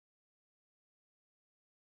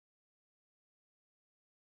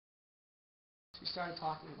we started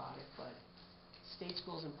talking about it, but state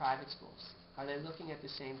schools and private schools, are they looking at the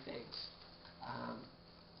same things?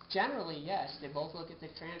 Generally, yes. They both look at the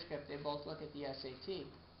transcript. They both look at the SAT.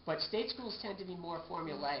 But state schools tend to be more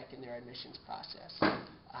formulaic in their admissions process.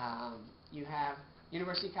 You have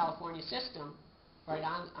University of California system, right,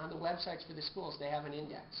 on the websites for the schools, they have an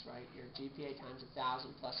index, right? Your GPA times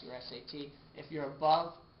 1,000 plus your SAT. If you're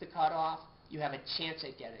above the cutoff, you have a chance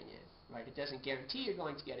at getting in, right? It doesn't guarantee you're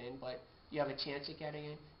going to get in, but you have a chance at getting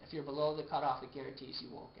in. If you're below the cutoff, it guarantees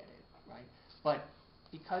you won't get in, right? But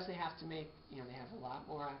because they have to make, they have a lot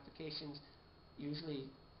more applications, usually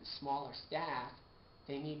the smaller staff,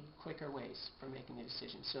 they need quicker ways for making the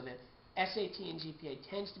decision. So the SAT and GPA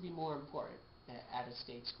tends to be more important at a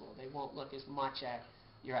state school. They won't look as much at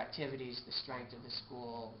your activities, the strength of the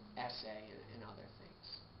school, essay, and other things.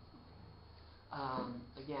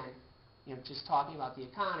 Again, just talking about the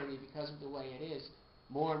economy, because of the way it is,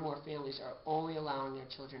 more and more families are only allowing their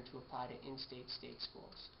children to apply to in-state state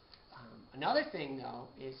schools. Another thing, though,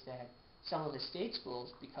 is that some of the state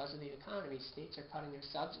schools, because of the economy, states are cutting their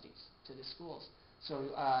subsidies to the schools.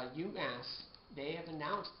 So UMass, they have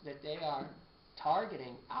announced that they are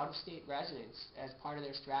targeting out-of-state residents as part of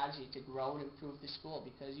their strategy to grow and improve the school,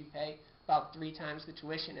 because you pay about 3 times the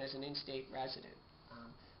tuition as an in-state resident.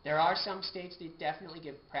 There are some states that definitely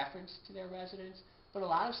give preference to their residents, but a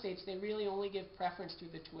lot of states, they really only give preference through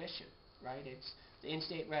the tuition, right? It's the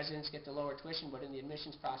in-state residents get the lower tuition, but in the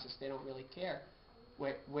admissions process, they don't really care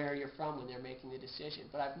where you're from when they're making the decision.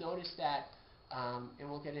 But I've noticed that, and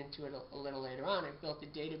we'll get into it a little later on, I've built a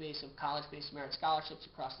database of college-based merit scholarships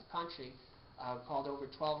across the country called over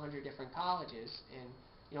 1,200 different colleges. And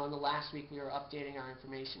in the last week, we were updating our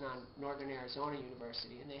information on Northern Arizona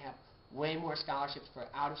University, and they have way more scholarships for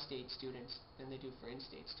out-of-state students than they do for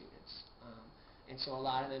in-state students. And so a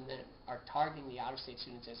lot of them then are targeting the out-of-state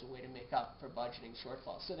students as a way to make up for budgeting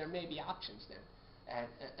shortfalls. So there may be options then. And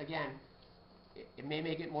again, it may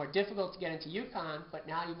make it more difficult to get into UConn, but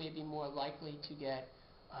now you may be more likely to get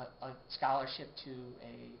a scholarship to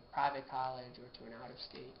a private college or to an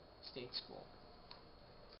out-of-state school.